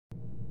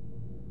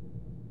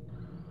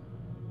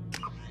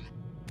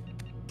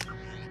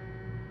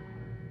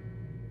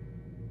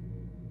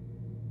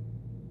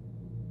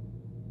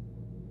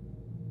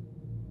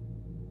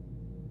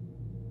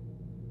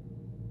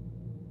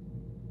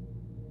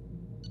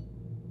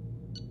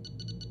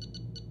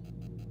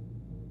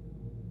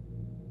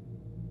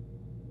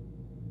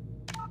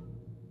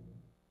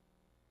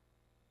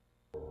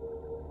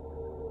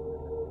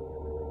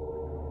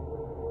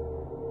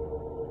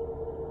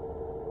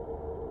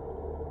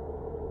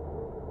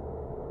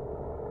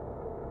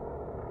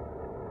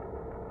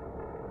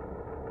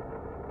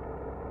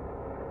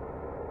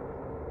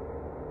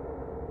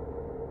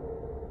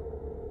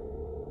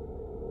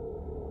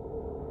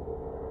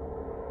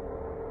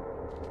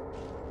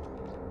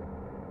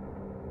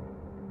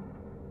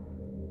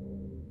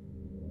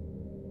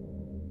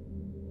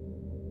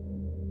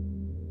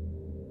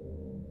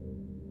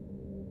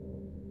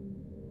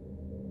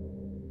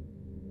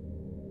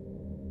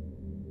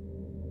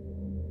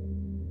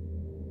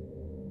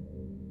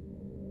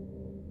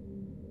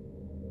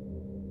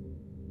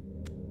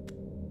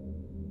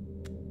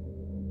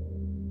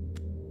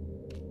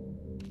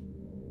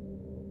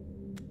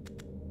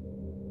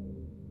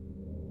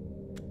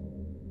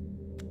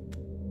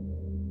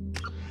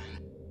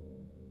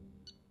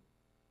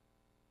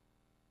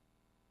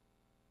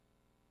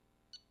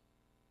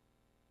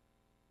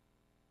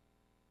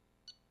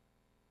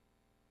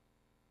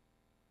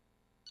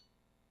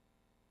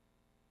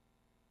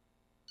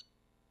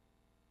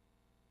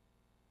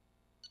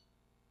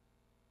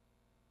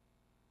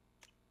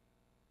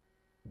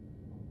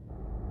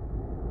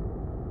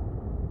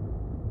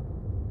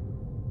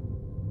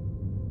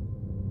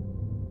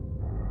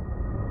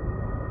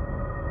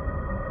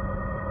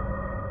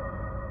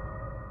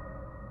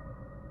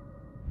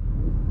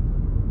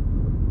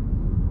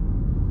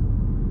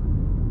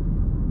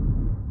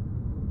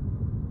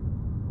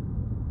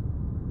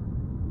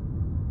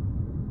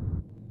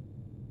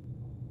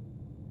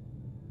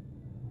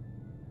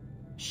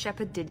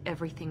Shepard did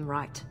everything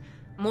right.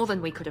 More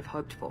than we could have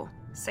hoped for.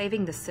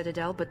 Saving the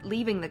Citadel, but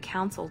leaving the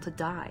Council to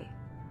die.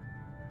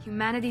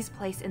 Humanity's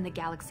place in the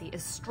galaxy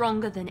is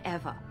stronger than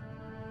ever.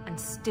 And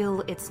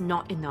still, it's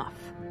not enough.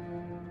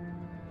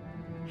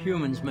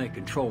 Humans may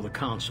control the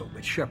Council,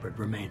 but Shepard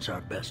remains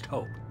our best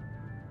hope.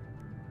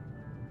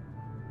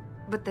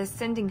 But they're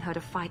sending her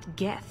to fight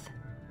Geth.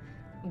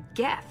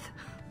 Geth?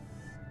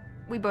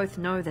 We both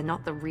know they're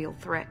not the real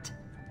threat.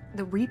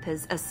 The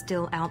Reapers are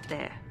still out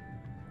there.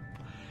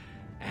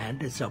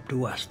 And it's up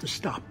to us to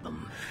stop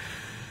them.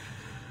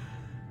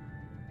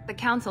 The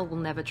Council will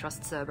never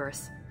trust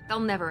Cerberus.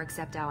 They'll never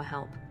accept our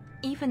help,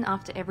 even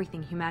after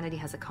everything humanity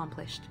has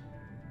accomplished.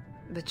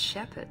 But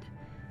Shepard,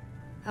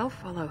 they'll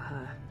follow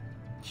her.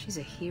 She's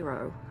a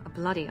hero, a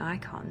bloody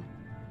icon.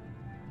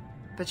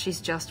 But she's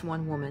just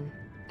one woman.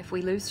 If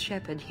we lose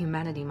Shepard,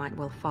 humanity might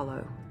well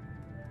follow.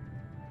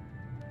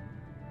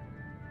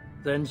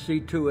 Then see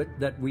to it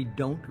that we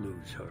don't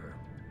lose her.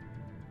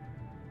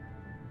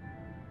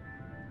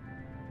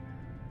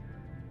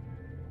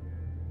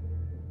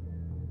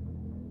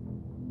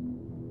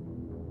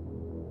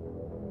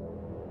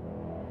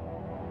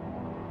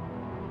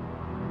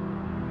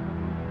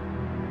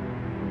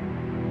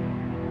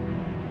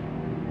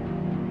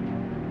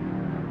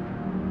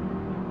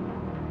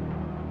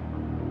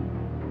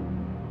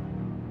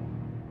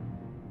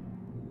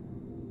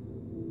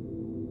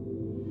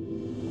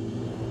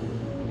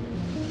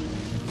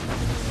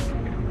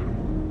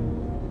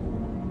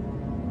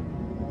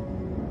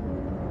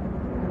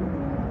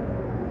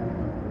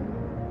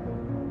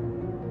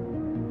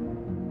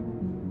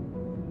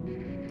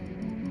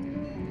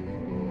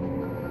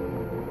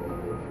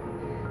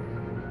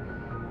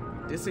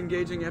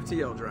 Disengaging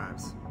FTL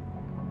drives.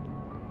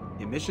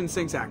 Emission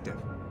sinks active.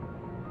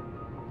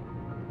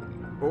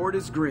 Board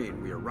is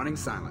green. We are running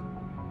silent.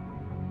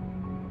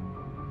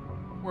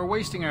 We're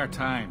wasting our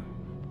time.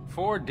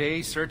 4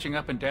 days searching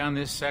up and down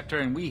this sector,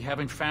 and we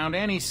haven't found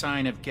any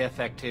sign of Geth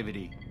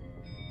activity.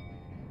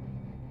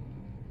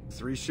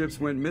 3 ships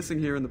went missing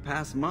here in the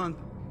past month.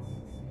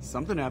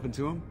 Something happened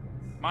to them.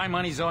 My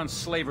money's on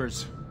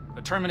slavers.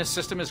 The Terminus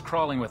system is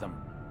crawling with them.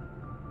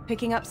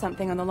 Picking up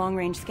something on the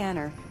long-range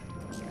scanner.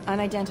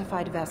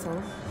 Unidentified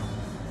vessel.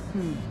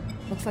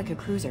 Looks like a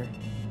cruiser.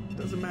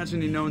 Doesn't match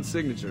any known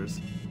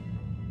signatures.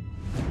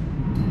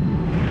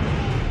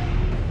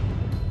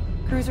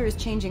 Cruiser is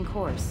changing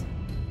course.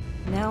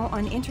 Now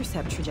on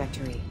intercept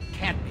trajectory.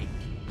 Can't be.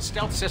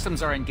 Stealth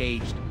systems are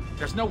engaged.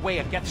 There's no way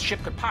a Geth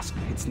ship could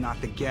possibly... It's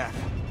not the Geth.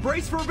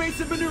 Brace for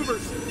evasive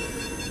maneuvers!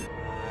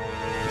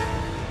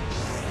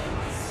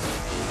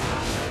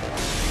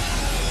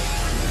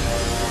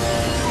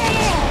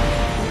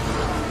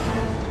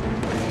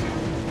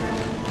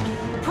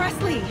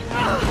 Presley!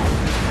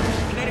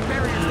 Kinetic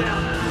barriers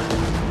down.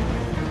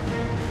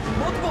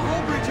 Multiple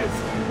hull breaches.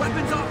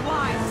 Weapons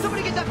offline.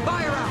 Somebody get that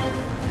fire out.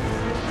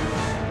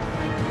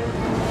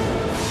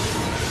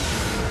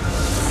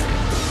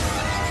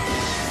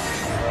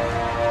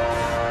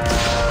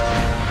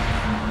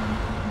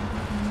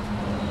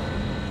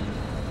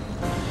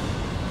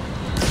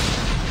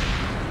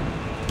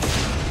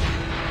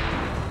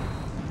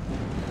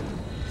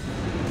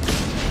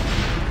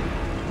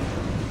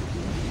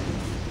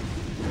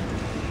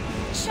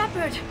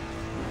 Shepard!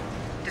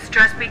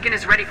 Distress beacon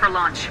is ready for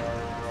launch.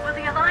 Will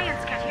the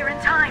Alliance get here in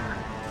time?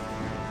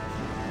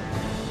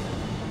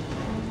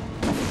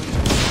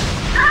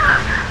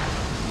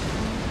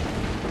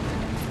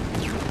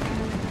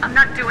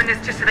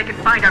 just so they can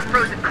find our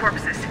frozen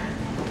corpses.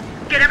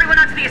 Get everyone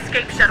onto the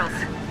escape shuttles.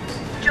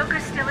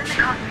 Joker's still in the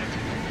cockpit.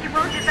 He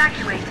won't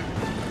evacuate.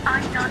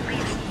 I'm not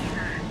leaving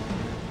either.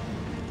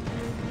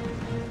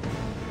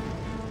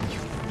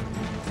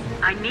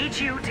 I need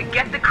you to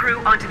get the crew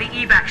onto the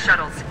evac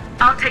shuttles.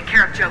 I'll take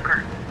care of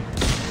Joker.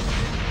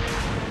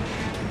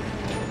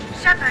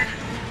 Shepard.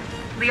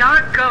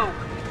 Liara, go.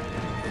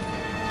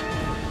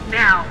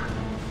 Now.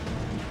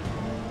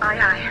 Aye,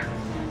 aye.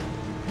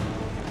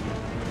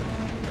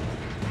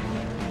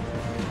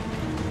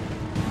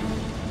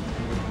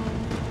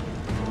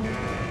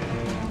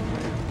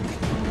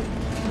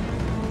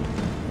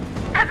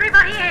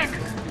 Everybody in!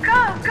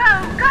 Go,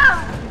 go,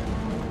 go!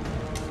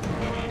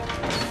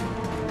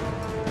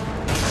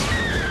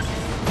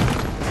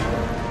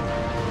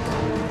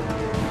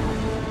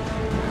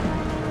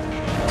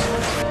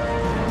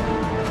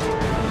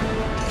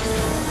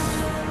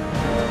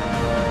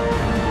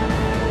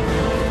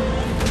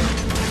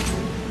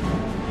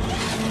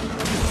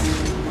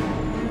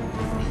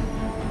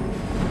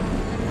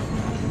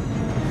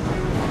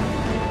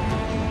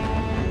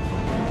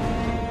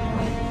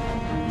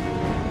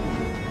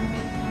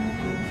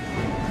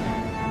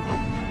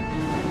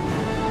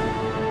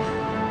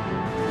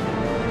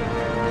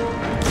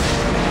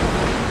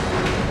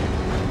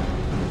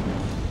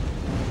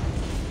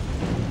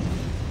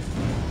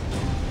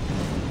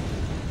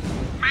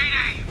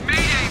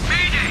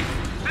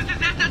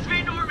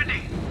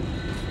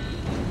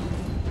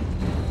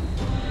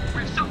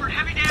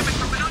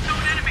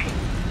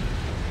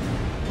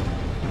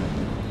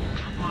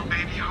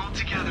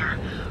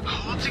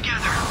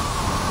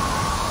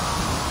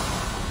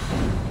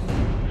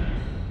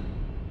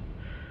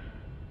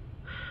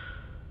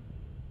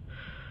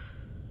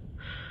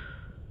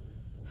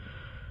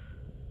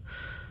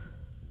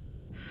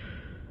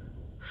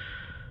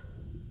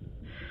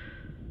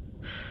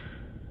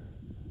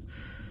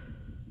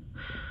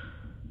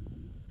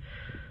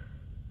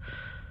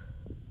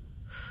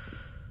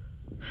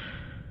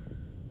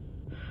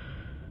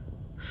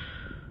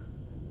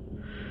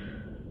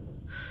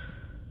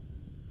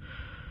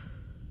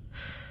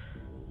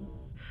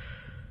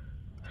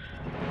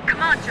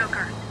 Come on,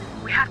 Joker.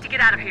 We have to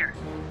get out of here.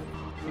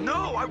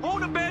 No, I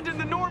won't abandon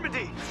the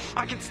Normandy!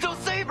 I can still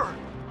save her!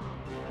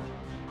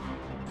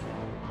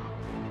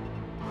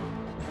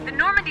 The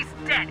Normandy's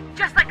dead,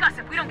 just like us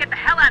if we don't get the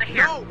hell out of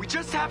here. No, we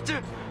just have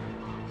to...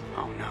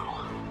 Oh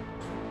no.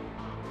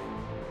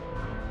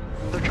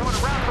 They're coming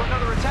around for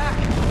another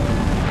attack!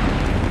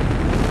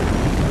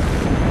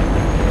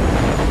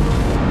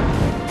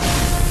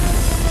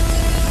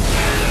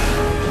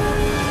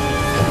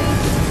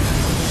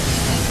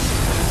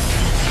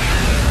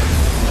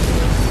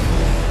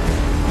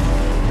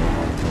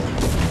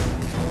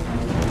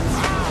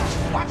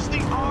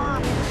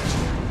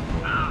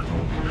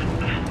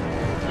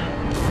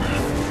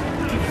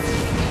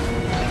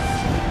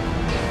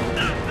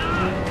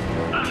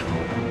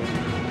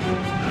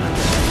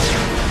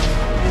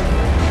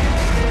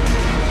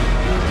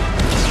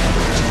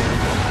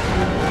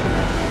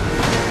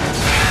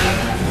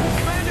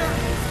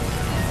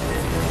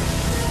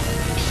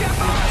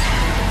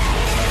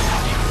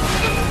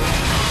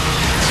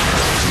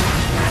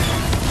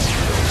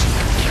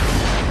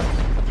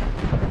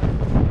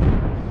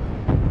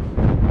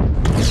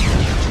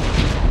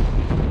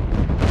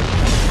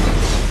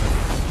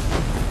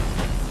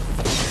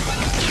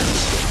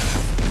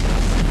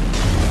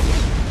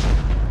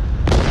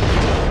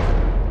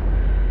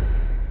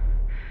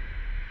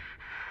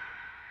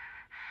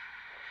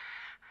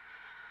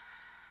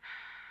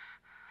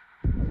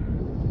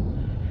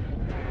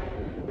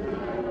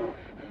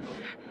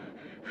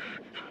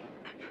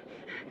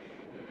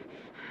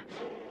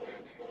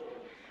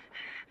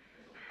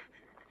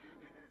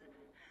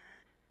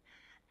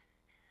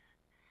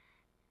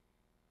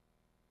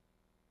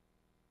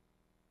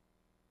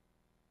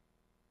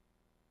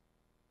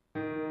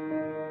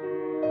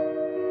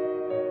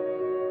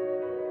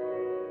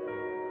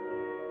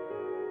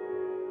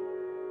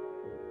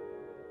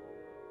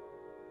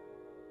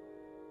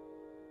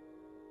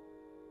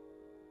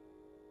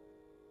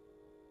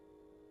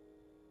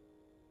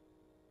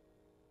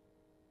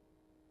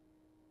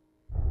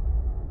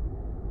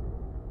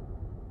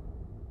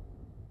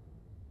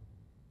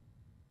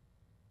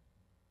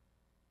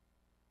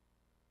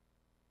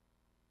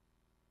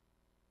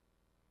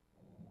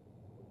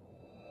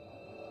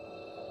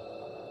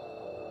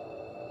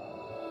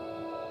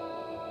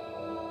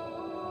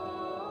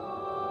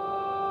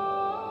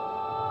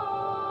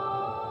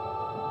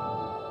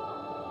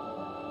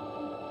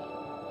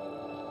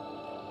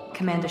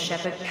 Commander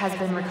Shepard has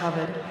been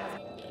recovered.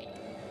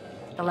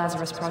 The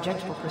Lazarus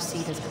Project will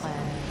proceed as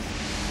planned.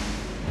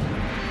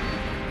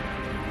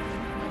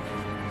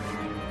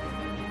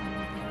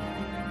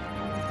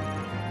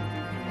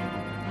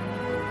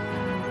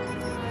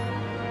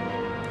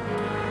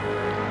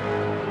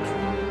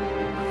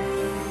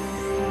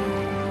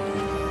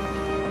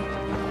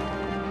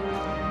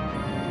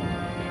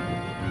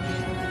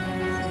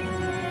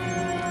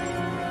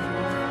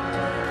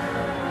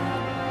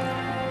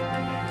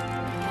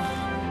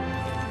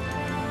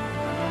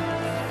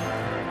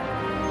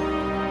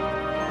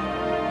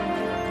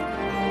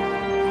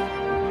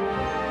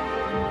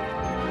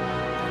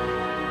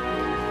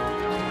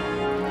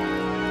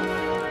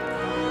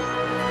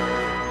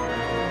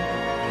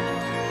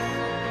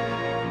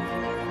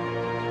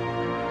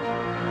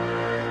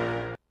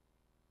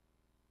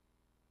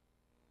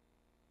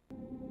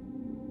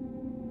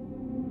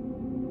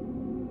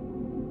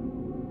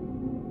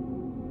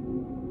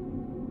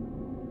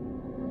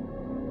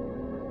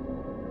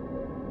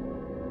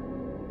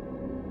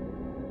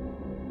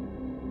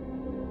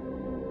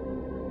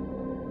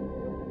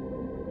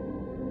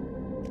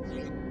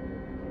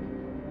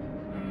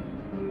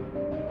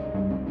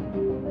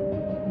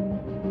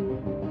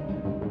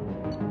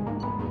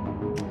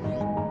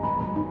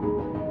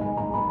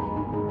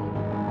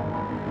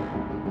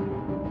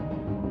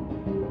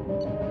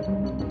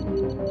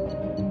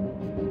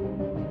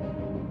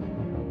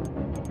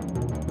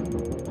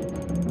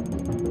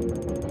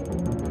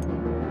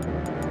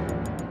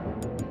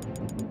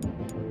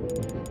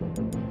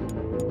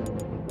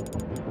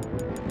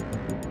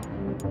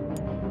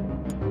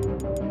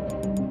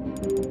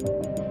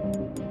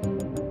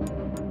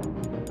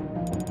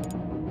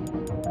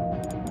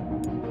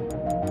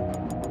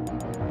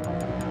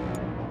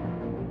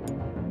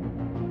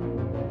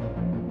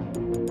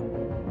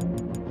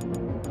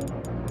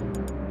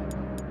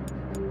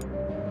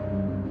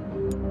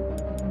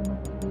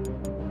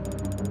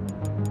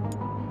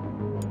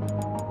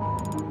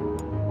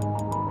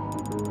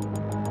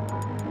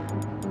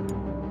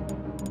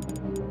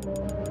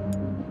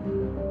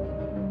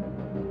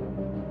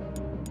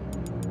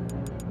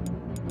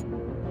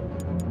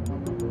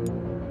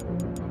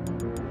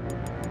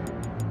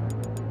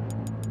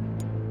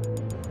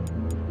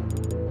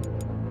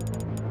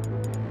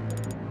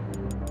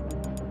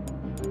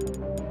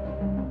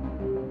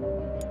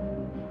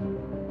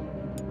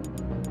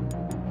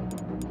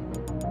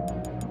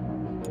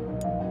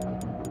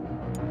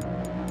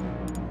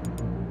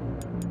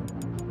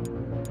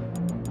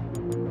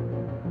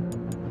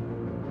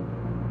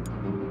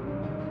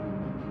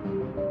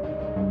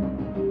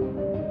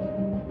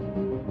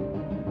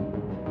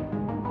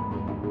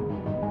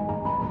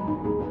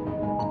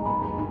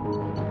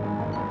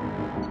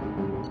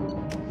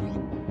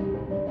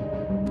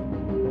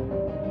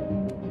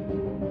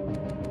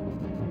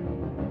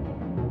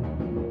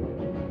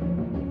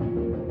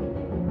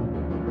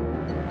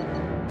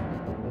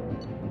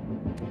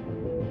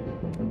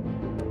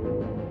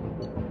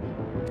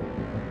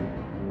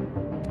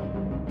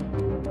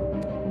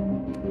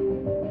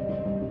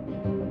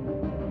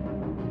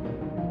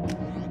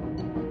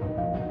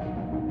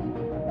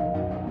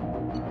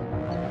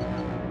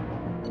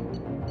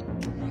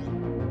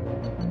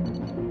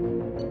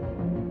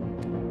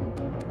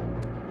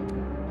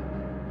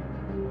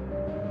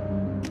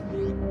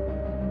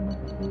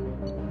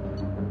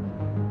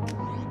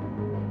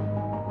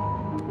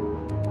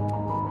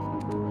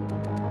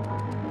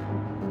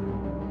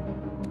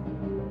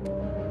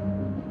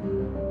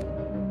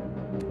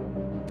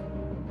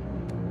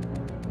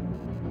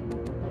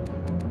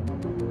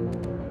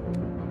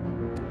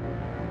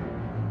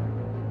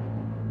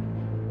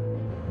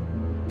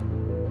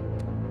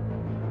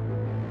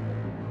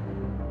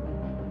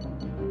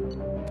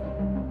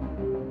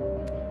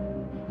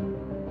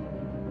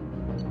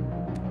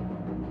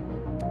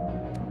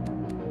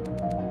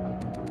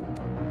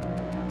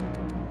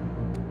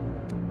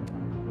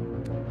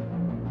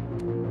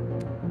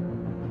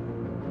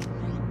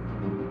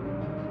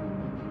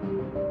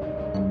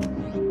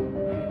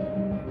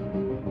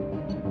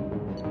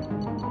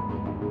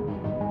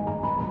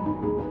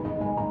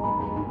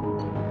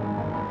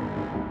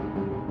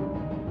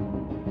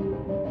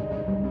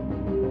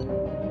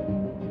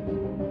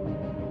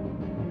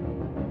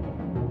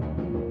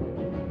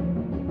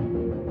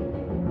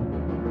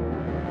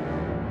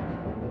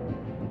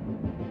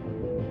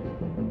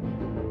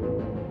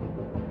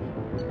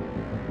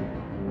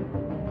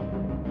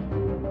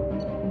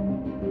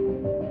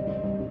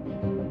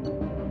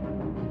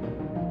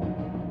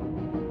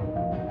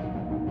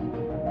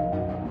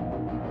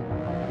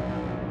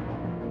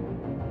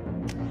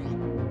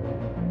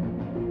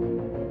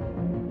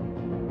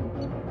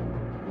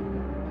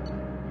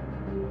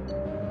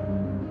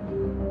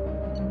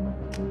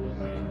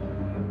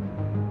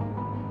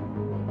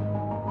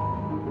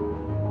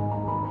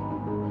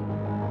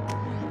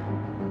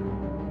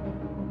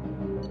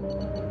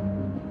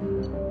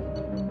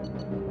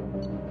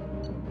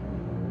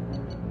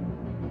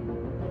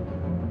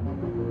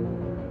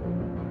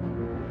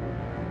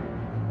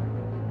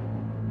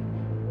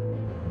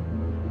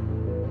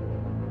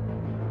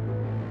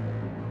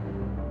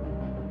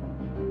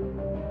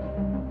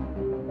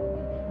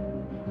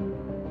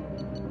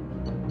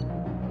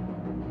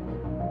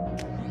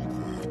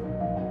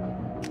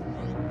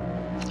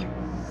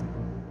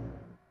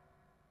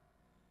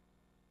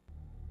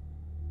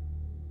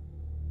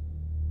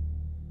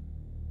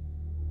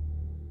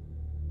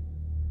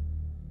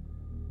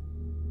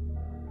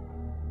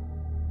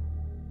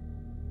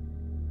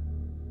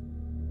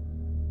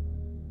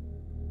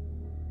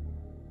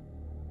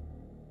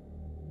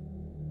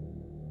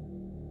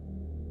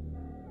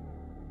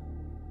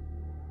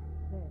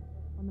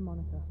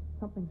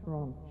 Something's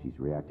wrong. She's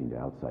reacting to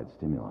outside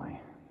stimuli,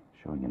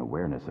 showing an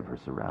awareness of her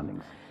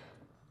surroundings.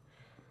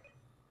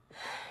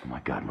 Oh my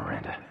God,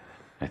 Miranda.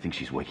 I think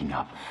she's waking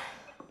up.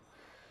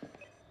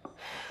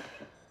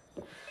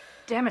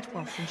 Damn it,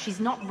 Wilson.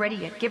 She's not ready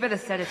yet. Give her the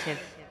sedative.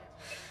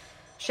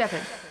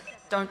 Shepard,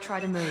 don't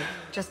try to move.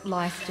 Just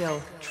lie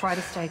still. Try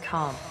to stay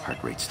calm.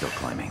 Heart rate's still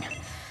climbing.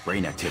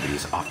 Brain activity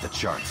is off the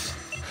charts.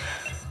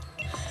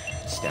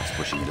 Stats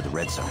pushing into the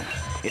red zone.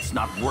 It's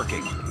not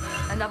working.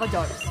 Another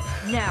dose.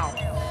 Now.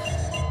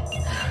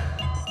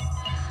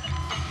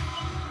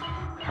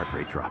 Heart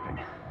rate dropping.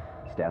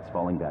 Stats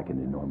falling back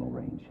into normal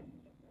range.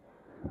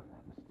 That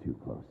was too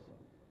close.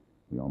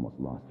 We almost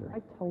lost her.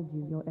 I told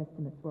you your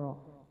estimates were off.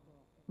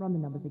 Run the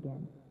numbers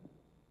again.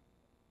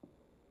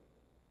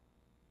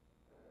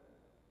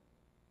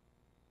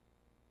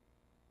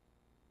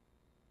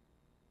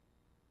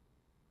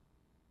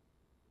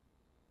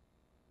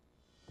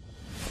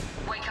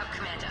 Wake up,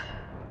 Commander.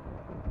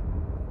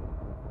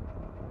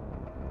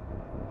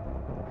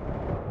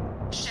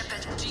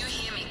 Shepard, do you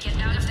hear me? Get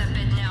out of that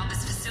bed now.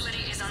 This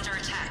facility is under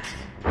attack.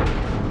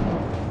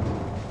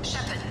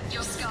 Shepard,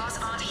 your scars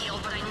aren't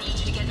healed, but I need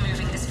you to get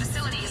moving. This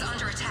facility is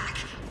under attack.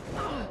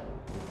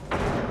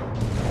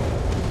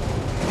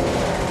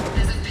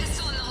 There's a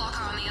pistol in the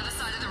locker on the other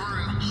side of the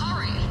room.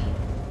 Hurry!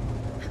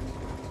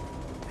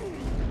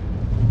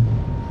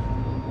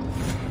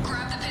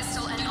 Grab the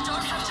pistol and you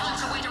don't have time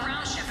to wait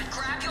around, Shepard.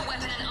 Grab your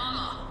weapon and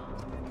armor.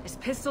 This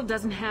pistol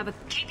doesn't have a...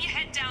 Keep your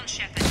head down,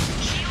 Shepard.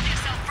 Shield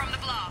yourself from the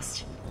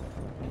blast.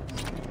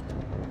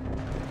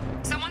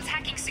 Someone's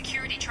hacking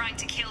security trying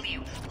to kill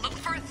you. Look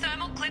for a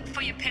thermal clip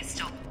for your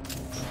pistol.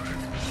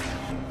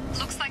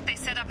 Looks like they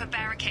set up a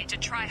barricade to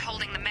try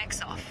holding the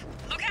mechs off.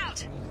 Look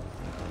out!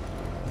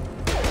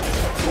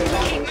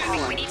 Keep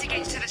moving, we need to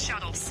get to the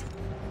shuttles.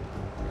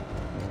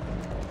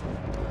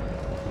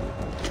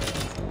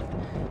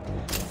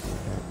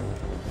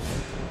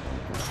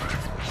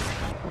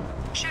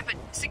 Shepard,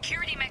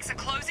 security mechs are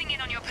closing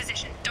in on your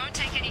position. Don't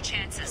take any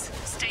chances.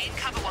 Stay in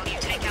cover while you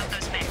take out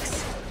those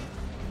mechs.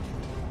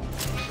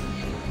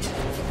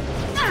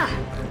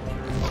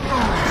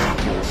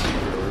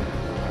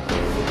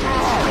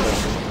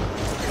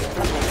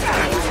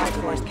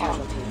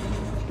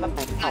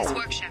 Nice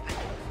work, Shepard.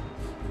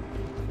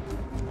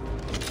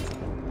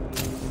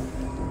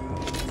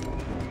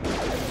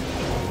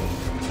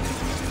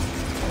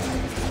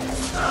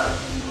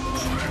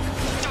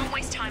 Don't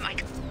waste time,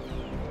 Ike.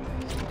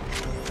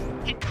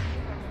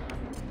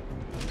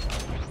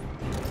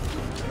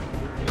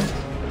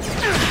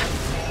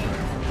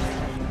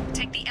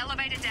 Take the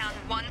elevator down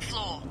one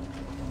floor.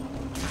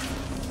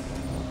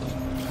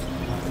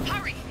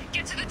 Hurry!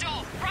 Get to the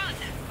door! Run!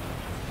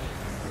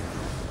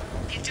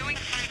 You're doing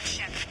fine,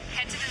 Shepard.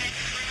 Head to the next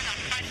room and I'll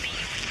try to meet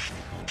you.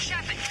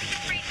 Shepard,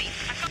 read me.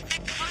 I've got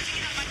them closing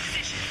in on my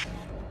position.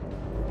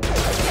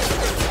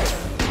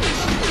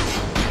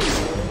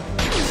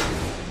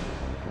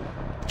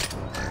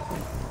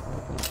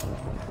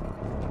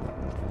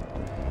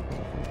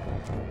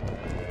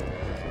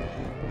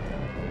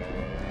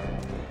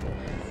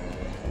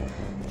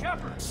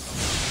 Shepard!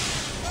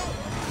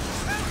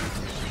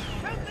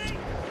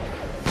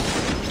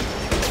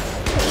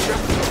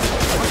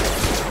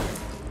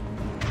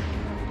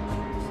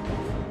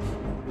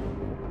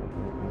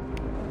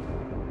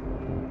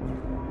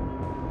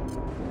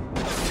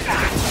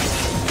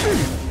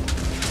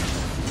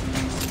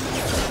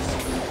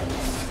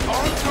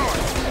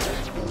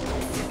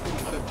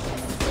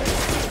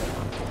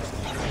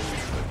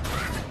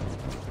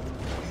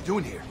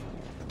 Doing here?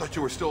 I thought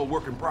you were still a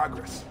work in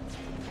progress.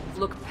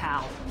 Look,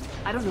 pal.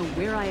 I don't know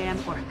where I am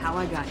or how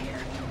I got here.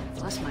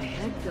 Plus, my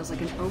head feels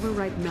like an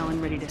overripe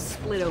melon ready to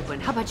split open.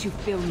 How about you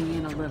fill me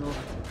in a little?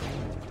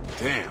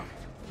 Damn.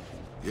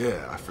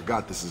 Yeah, I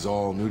forgot this is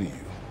all new to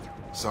you.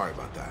 Sorry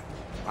about that.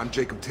 I'm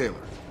Jacob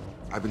Taylor.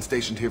 I've been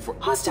stationed here for—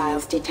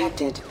 Hostiles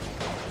detected.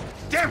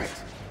 Damn it!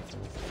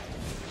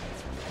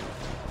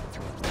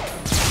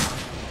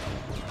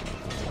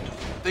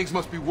 Things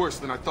must be worse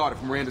than I thought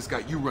if Miranda's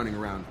got you running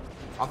around.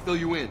 I'll fill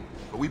you in,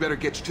 but we better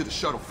get you to the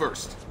shuttle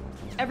first.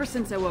 Ever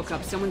since I woke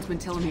up, someone's been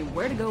telling me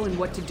where to go and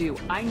what to do.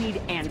 I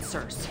need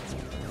answers.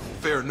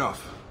 Fair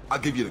enough. I'll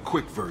give you the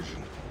quick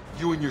version.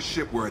 You and your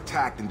ship were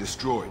attacked and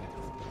destroyed.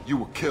 You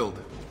were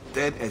killed.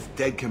 Dead as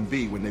dead can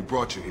be when they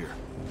brought you here.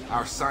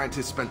 Our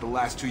scientists spent the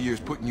last 2 years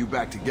putting you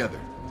back together.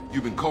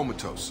 You've been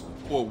comatose,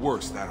 or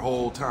worse, that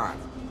whole time.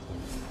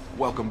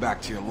 Welcome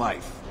back to your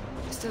life.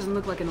 This doesn't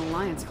look like an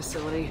Alliance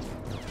facility.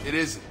 It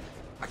isn't.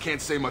 I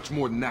can't say much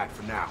more than that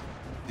for now.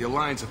 The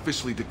Alliance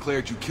officially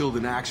declared you killed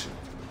in action.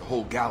 The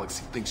whole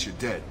galaxy thinks you're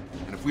dead.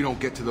 And if we don't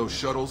get to those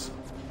shuttles,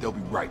 they'll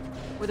be right.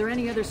 Were there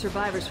any other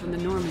survivors from the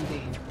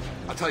Normandy?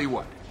 I'll tell you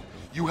what.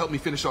 You help me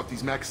finish off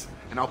these mechs,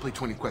 and I'll play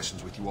 20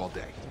 questions with you all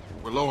day.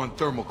 We're low on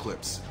thermal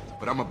clips,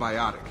 but I'm a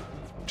biotic.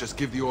 Just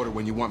give the order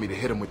when you want me to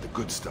hit them with the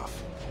good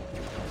stuff.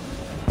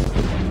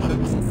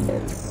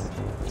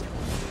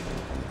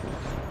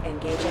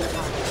 Engaging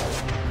target.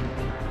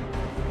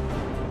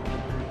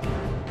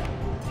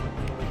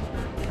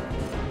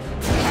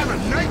 Have a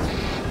night!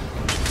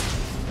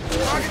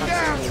 Target down!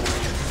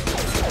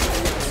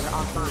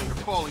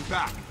 falling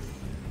back.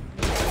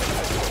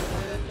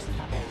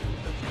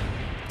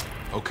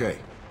 Okay.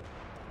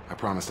 I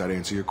promised I'd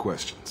answer your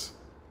questions.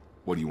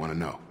 What do you want to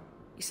know?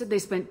 You said they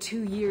spent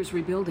 2 years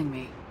rebuilding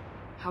me.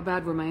 How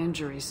bad were my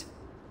injuries?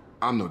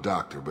 I'm no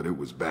doctor, but it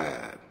was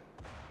bad.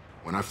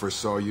 When I first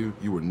saw you,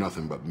 you were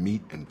nothing but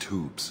meat and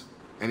tubes.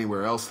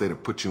 Anywhere else, they'd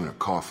have put you in a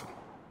coffin.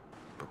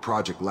 But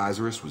Project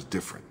Lazarus was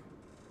different.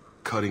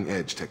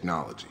 Cutting-edge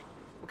technology.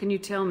 What can you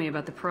tell me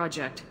about the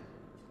project?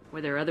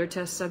 Were there other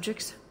test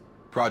subjects?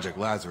 Project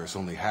Lazarus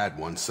only had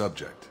one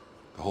subject.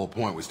 The whole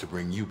point was to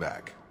bring you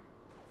back.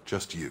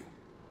 Just you.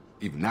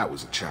 Even that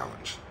was a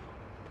challenge.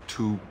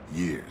 2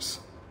 years.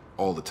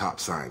 All the top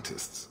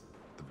scientists.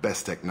 The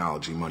best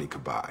technology money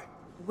could buy.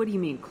 What do you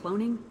mean,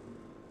 cloning?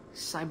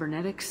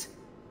 Cybernetics?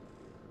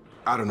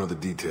 I don't know the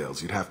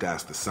details. You'd have to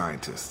ask the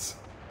scientists.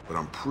 But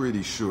I'm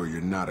pretty sure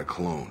you're not a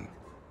clone.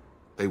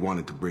 They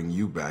wanted to bring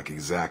you back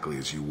exactly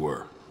as you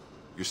were.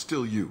 You're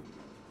still you.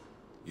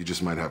 You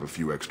just might have a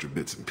few extra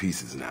bits and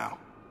pieces now.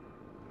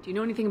 Do you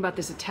know anything about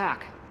this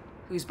attack?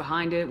 Who's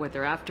behind it, what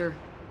they're after?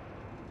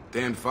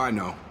 Damned if I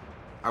know.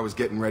 I was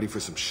getting ready for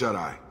some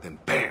shut-eye, then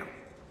bam!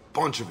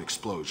 Bunch of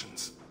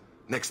explosions.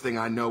 Next thing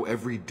I know,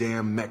 every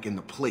damn mech in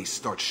the place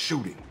starts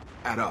shooting.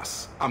 At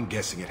us. I'm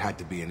guessing it had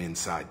to be an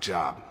inside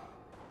job.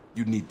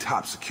 You'd need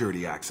top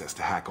security access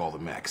to hack all the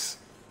mechs.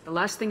 The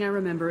last thing I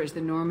remember is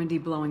the Normandy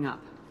blowing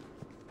up.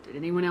 Did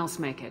anyone else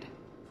make it?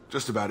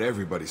 Just about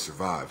everybody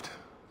survived.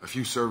 A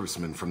few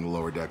servicemen from the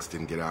lower decks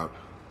didn't get out.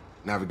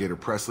 Navigator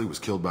Presley was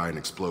killed by an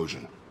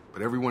explosion.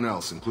 But everyone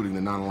else, including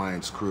the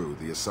non-Alliance crew,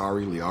 the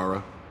Asari,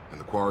 Liara, and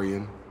the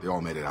Quarian, they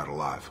all made it out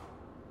alive.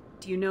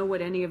 Do you know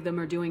what any of them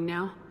are doing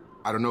now?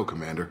 I don't know,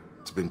 Commander.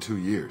 It's been 2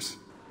 years.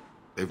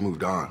 They've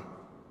moved on.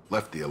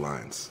 Left the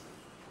Alliance.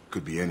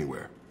 Could be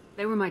anywhere.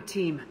 They were my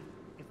team.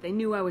 If they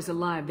knew I was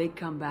alive, they'd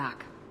come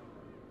back.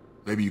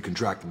 Maybe you can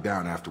track them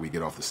down after we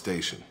get off the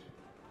station.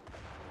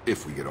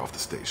 If we get off the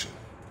station.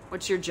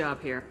 What's your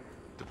job here?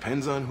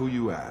 Depends on who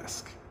you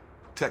ask.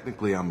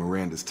 Technically, I'm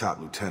Miranda's top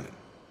lieutenant.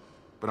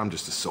 But I'm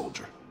just a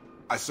soldier.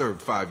 I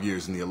served 5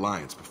 years in the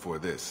Alliance before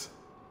this.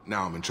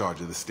 Now I'm in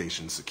charge of the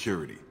station's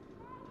security.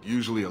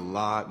 Usually a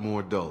lot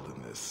more dull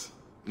than this.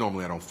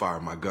 Normally I don't fire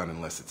my gun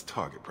unless it's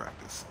target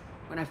practice.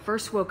 When I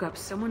first woke up,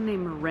 someone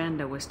named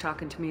Miranda was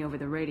talking to me over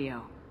the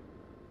radio.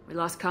 We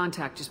lost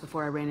contact just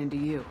before I ran into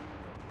you.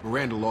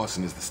 Miranda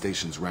Lawson is the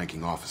station's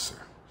ranking officer.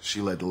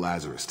 She led the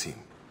Lazarus team.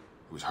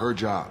 It was her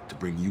job to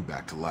bring you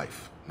back to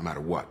life, no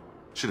matter what.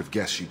 Should have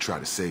guessed she'd try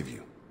to save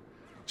you.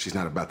 She's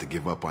not about to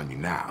give up on you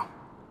now.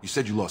 You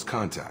said you lost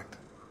contact.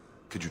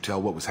 Could you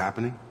tell what was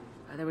happening?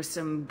 There was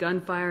some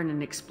gunfire and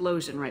an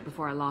explosion right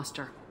before I lost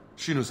her.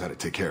 She knows how to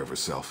take care of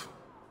herself.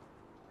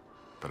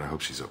 But I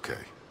hope she's okay.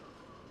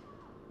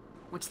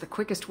 What's the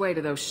quickest way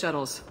to those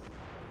shuttles?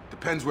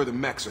 Depends where the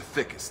mechs are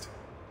thickest.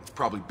 It's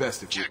probably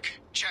best if you...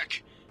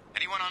 Check.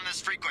 Anyone on this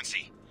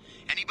frequency?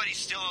 Anybody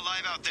still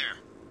alive out there?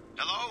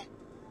 Hello?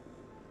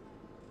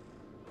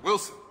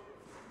 Wilson,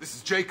 this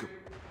is Jacob.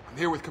 I'm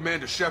here with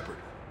Commander Shepard.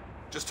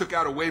 Just took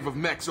out a wave of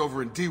mechs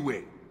over in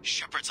D-Wing.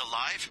 Shepard's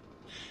alive?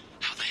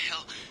 How the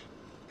hell...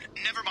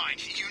 Never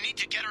mind. You need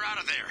to get her out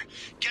of there.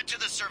 Get to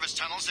the service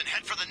tunnels and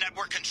head for the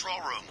network control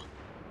room.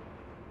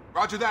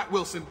 Roger that,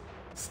 Wilson.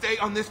 Stay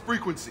on this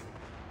frequency.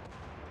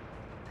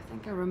 I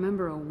think I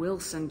remember a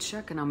Wilson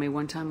checking on me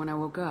one time when I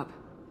woke up.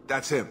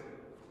 That's him.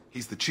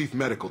 He's the chief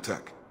medical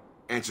tech.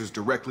 Answers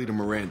directly to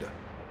Miranda.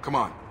 Come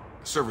on.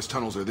 The service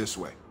tunnels are this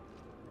way.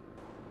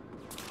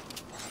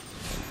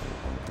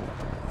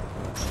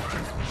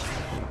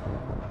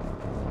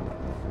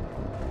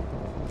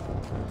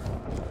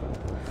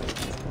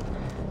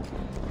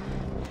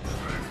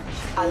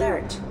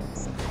 Alert.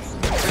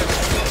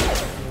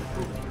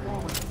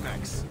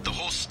 Mechs. The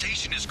whole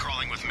station is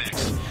crawling with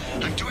mechs.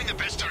 I'm doing the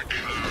best I can.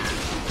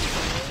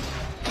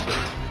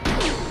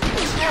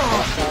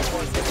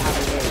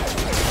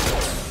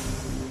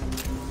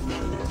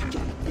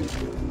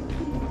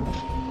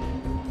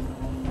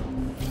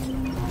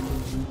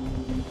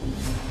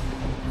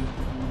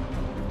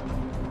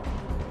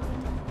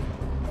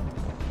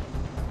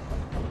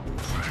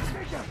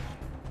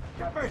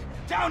 Shepard!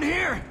 Down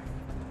here!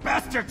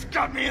 Bastards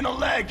got me in the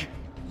leg!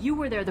 You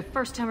were there the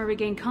first time I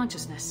regained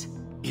consciousness.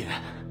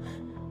 Yeah,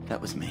 that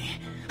was me.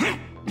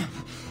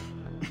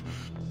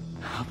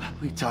 How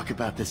about we talk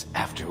about this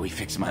after we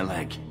fix my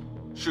leg?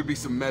 Should be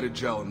some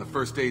meta-gel in the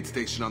first aid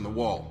station on the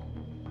wall.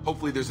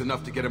 Hopefully there's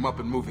enough to get him up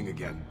and moving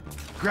again.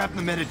 Grab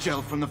the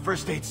meta-gel from the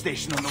first aid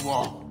station on the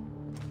wall.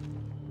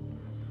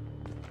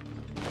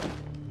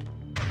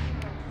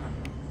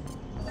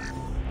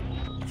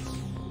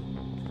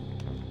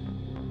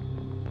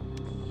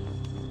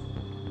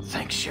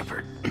 Thanks,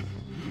 Shepard.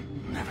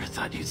 Never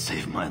thought you'd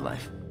save my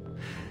life.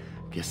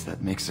 Guess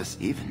that makes us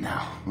even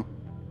now.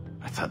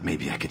 I thought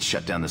maybe I could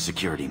shut down the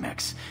security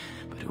mechs,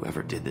 but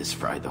whoever did this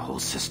fried the whole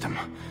system.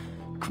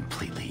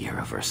 Completely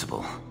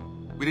irreversible.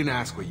 We didn't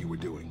ask what you were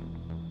doing.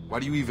 Why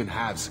do you even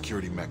have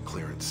security mech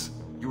clearance?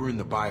 You were in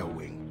the bio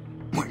wing.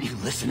 Weren't you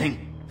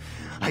listening?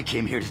 I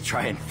came here to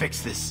try and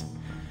fix this.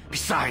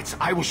 Besides,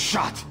 I was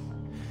shot.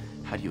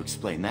 How do you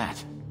explain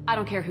that? I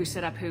don't care who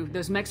set up who.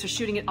 Those mechs are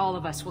shooting at all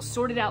of us. We'll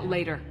sort it out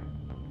later.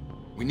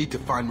 We need to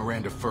find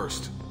Miranda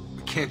first.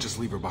 We can't just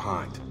leave her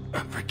behind.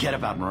 Forget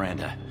about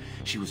Miranda.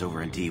 She was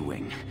over in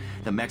D-Wing.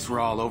 The mechs were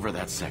all over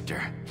that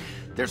sector.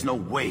 There's no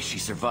way she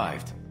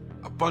survived.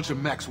 A bunch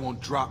of mechs won't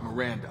drop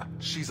Miranda.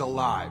 She's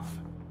alive.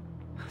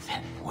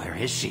 Then where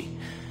is she?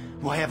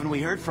 Why haven't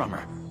we heard from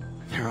her?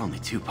 There are only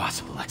two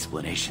possible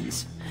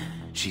explanations.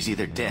 She's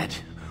either dead,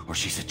 or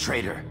she's a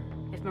traitor.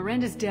 If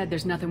Miranda's dead,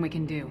 there's nothing we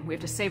can do. We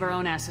have to save our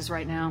own asses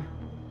right now.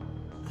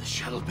 The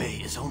shuttle bay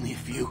is only a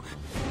few...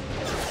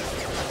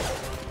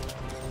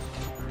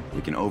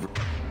 We can overload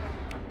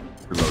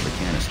the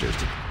canisters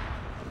to...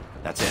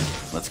 That's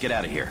it. Let's get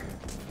out of here.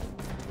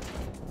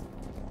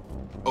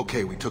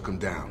 Okay, we took him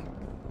down.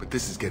 But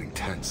this is getting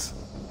tense.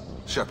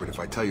 Shepard, if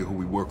I tell you who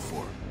we work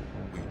for,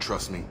 will you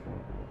trust me?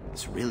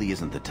 This really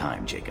isn't the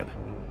time, Jacob.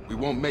 We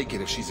won't make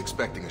it if she's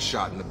expecting a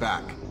shot in the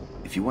back.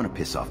 If you want to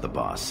piss off the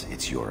boss,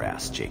 it's your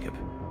ass, Jacob.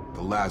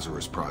 The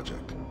Lazarus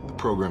Project. The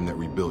program that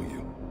rebuilt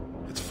you.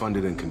 It's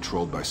funded and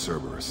controlled by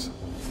Cerberus.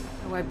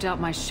 I wiped out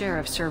my share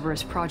of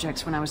Cerberus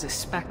projects when I was a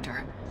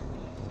Spectre.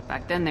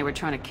 Back then they were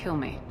trying to kill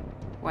me.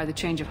 Why the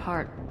change of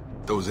heart?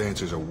 Those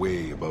answers are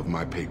way above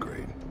my pay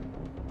grade.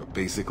 But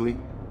basically,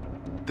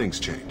 things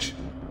change.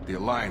 The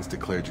Alliance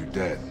declared you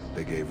dead.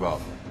 They gave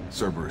up.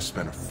 Cerberus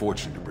spent a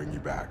fortune to bring you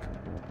back.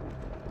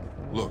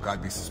 Look,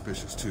 I'd be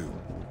suspicious too.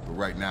 But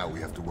right now we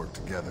have to work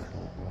together.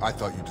 I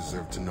thought you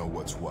deserved to know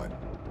what's what.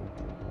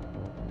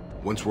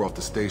 Once we're off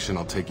the station,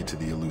 I'll take you to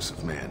the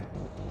Elusive Man.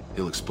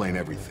 He'll explain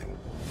everything.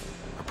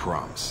 I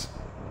promise.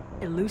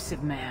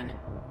 Elusive Man?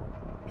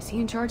 Is he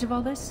in charge of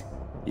all this?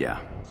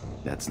 Yeah.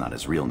 That's not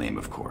his real name,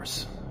 of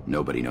course.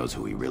 Nobody knows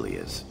who he really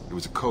is. It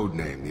was a code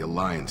name the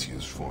Alliance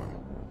used for him.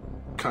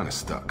 Kinda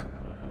stuck.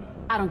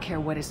 I don't care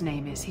what his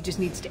name is. He just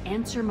needs to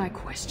answer my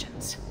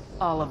questions.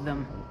 All of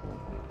them.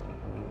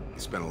 He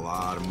spent a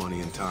lot of money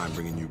and time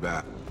bringing you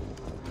back.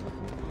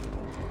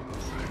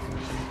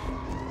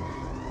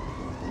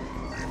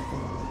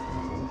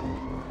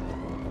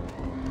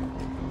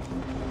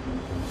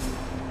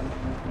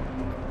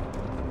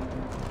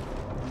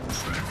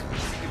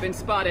 You've been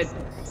spotted.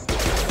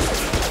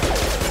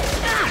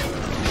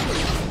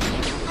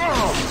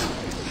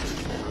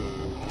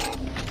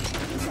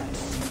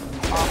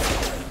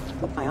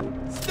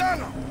 Stun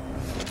him!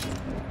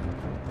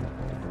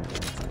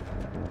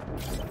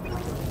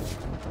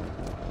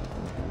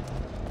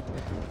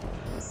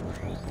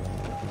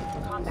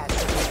 Combat.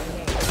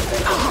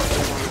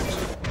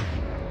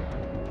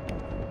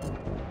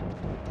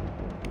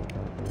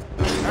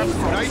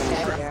 Nice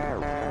try.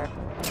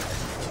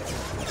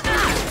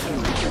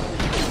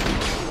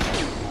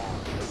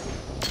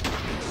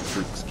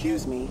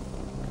 Excuse me.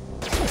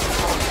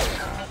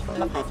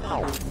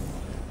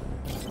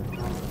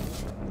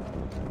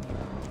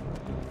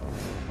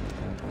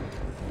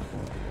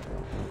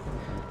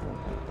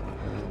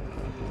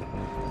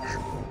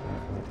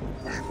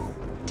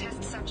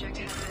 Test subject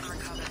has been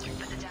recovered,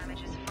 but the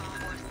damage is far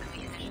worse than we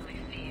initially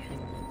feared.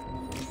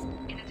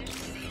 In addition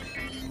to the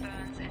experience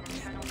burns and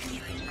internal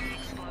injuries from the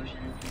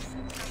explosion,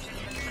 subject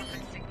has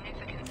suffered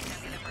significant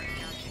cellular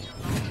breakdown due to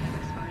long-term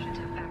exposure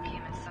to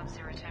vacuum and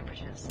sub-zero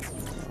temperatures.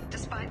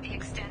 Despite the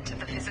extent of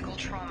the physical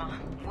trauma,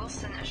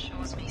 Wilson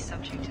assures me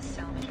subject is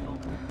salvageable.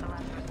 The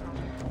Lazarus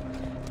Project.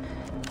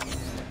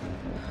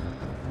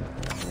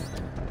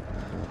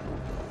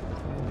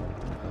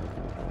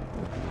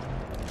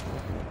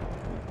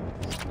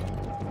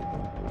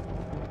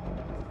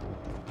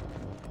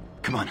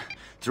 Come on,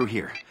 through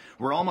here.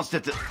 We're almost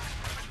at the...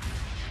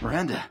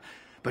 Miranda,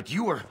 but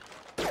you were...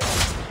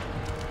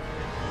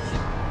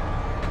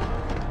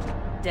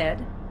 Dead?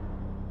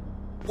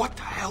 What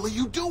the hell are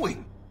you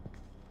doing?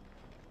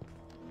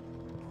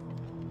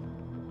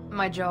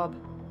 My job.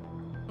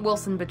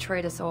 Wilson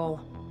betrayed us all.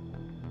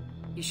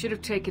 You should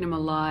have taken him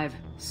alive.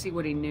 See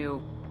what he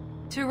knew.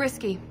 Too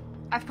risky.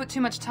 I've put too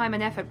much time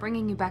and effort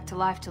bringing you back to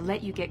life to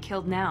let you get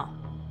killed now.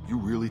 You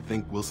really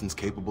think Wilson's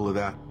capable of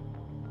that?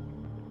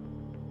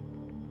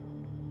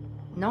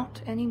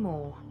 Not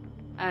anymore.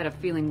 I had a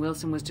feeling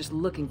Wilson was just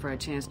looking for a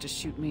chance to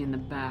shoot me in the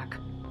back.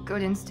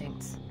 Good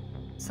instincts.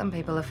 Some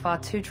people are far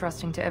too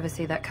trusting to ever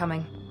see that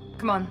coming.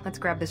 Come on, let's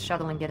grab this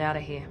shuttle and get out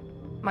of here.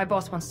 My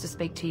boss wants to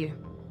speak to you.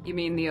 You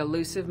mean the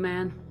Elusive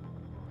Man?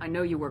 I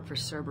know you work for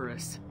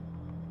Cerberus.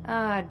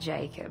 Ah,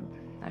 Jacob.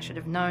 I should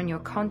have known your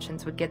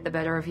conscience would get the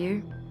better of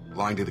you.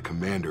 Lying to the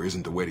commander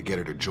isn't the way to get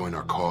her to join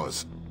our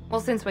cause.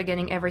 Well, since we're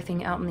getting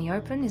everything out in the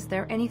open, is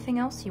there anything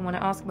else you want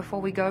to ask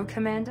before we go,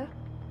 Commander?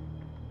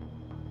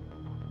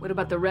 What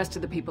about the rest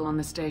of the people on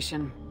the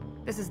station?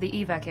 This is the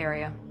evac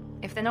area.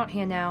 If they're not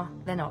here now,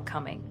 they're not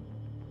coming.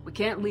 We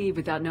can't leave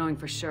without knowing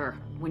for sure.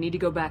 We need to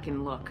go back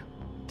and look.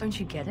 Don't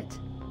you get it?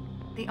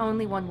 The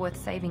only one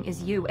worth saving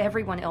is you.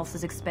 Everyone else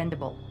is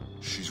expendable.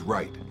 She's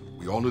right.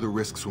 We all knew the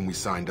risks when we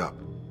signed up.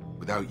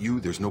 Without you,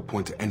 there's no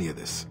point to any of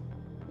this.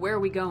 Where are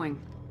we going?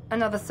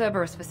 Another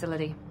Cerberus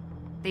facility.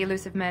 The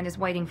Elusive Man is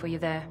waiting for you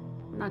there.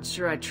 I'm not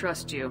sure I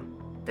trust you.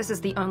 This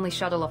is the only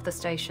shuttle off the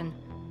station.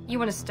 You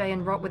want to stay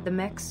and rot with the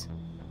mechs?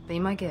 Be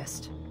my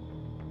guest.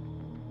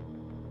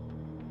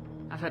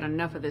 I've had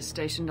enough of this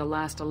station to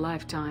last a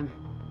lifetime.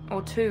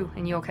 Or two,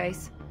 in your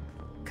case.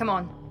 Come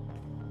on.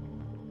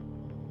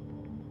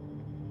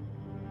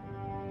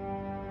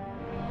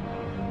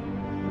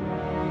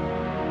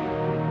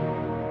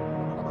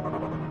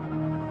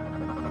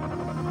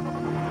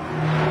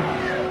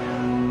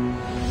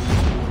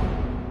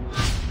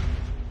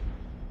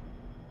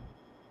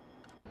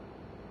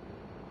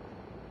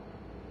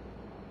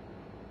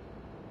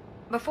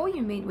 Before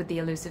you meet with the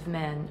elusive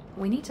man,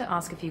 we need to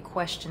ask a few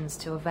questions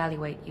to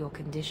evaluate your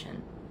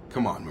condition.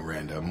 Come on,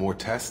 Miranda, more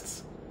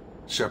tests?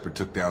 Shepard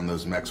took down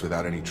those mechs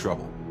without any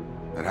trouble.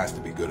 That has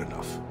to be good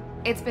enough.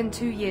 It's been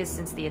 2 years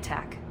since the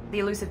attack. The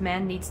elusive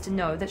man needs to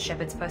know that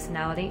Shepard's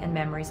personality and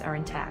memories are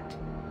intact.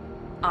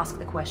 Ask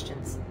the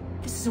questions.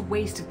 This is a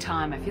waste of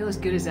time. I feel as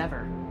good as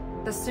ever.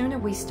 The sooner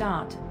we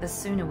start, the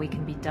sooner we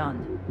can be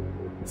done.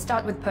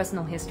 Start with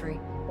personal history.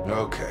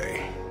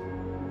 Okay.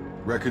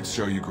 Records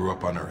show you grew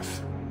up on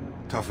Earth.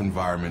 Tough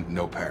environment,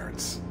 no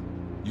parents.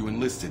 You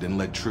enlisted and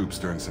led troops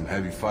during some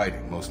heavy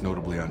fighting, most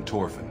notably on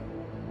Torfin.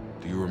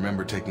 Do you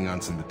remember taking on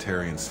some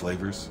Batarian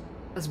slavers?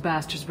 Those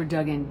bastards were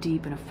dug in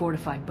deep in a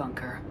fortified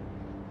bunker.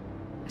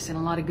 I sent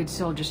a lot of good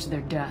soldiers to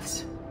their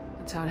deaths.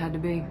 That's how it had to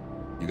be.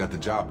 You got the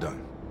job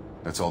done.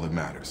 That's all that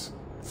matters.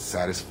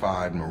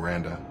 Satisfied,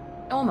 Miranda?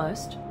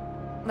 Almost.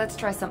 Let's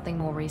try something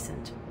more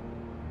recent.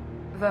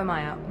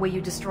 Vermeer, where you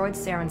destroyed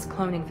Saren's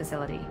cloning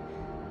facility.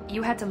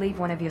 You had to leave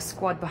one of your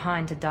squad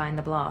behind to die in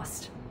the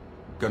blast.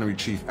 Gunnery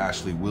Chief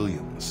Ashley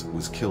Williams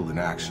was killed in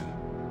action.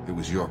 It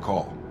was your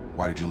call.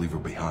 Why did you leave her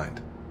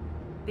behind?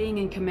 Being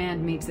in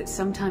command means that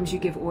sometimes you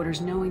give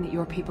orders knowing that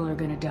your people are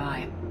gonna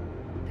die.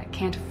 That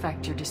can't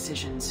affect your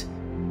decisions.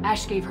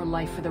 Ash gave her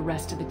life for the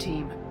rest of the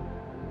team.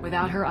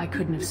 Without her, I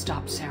couldn't have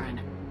stopped Saren.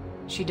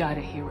 She died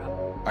a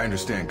hero. I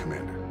understand,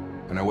 Commander.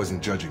 And I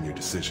wasn't judging your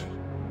decision.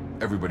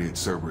 Everybody at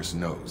Cerberus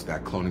knows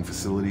that cloning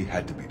facility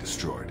had to be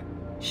destroyed.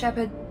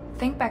 Shepard,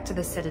 think back to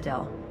the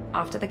Citadel,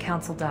 after the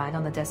Council died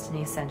on the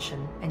Destiny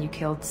Ascension, and you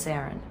killed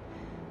Saren.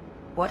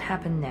 What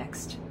happened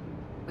next?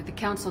 With the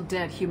Council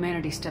dead,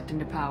 humanity stepped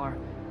into power.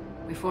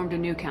 We formed a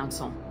new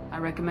council. I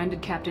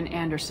recommended Captain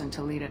Anderson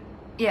to lead it.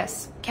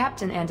 Yes,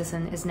 Captain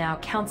Anderson is now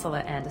Counselor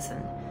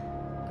Anderson.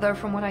 Though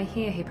from what I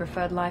hear, he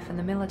preferred life in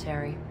the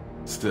military.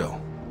 Still,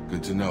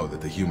 good to know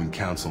that the human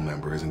council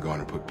member isn't going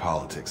to put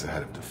politics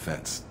ahead of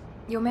defense.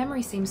 Your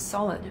memory seems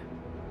solid.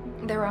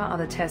 There are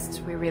other tests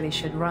we really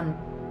should run.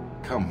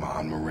 Come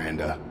on,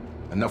 Miranda.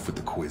 Enough with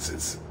the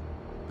quizzes.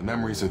 The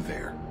memories are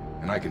there,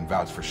 and I can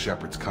vouch for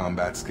Shepard's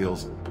combat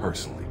skills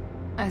personally.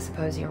 I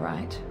suppose you're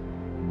right.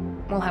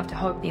 We'll have to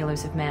hope the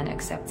elusive man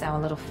accepts our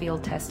little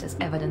field test as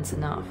evidence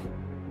enough.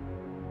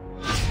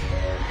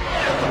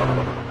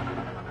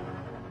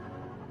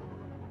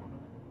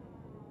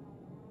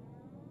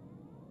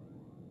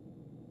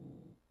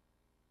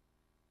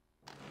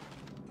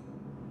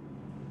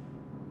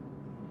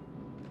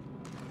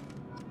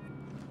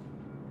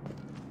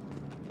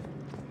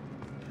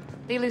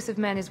 The elusive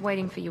man is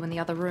waiting for you in the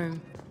other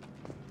room.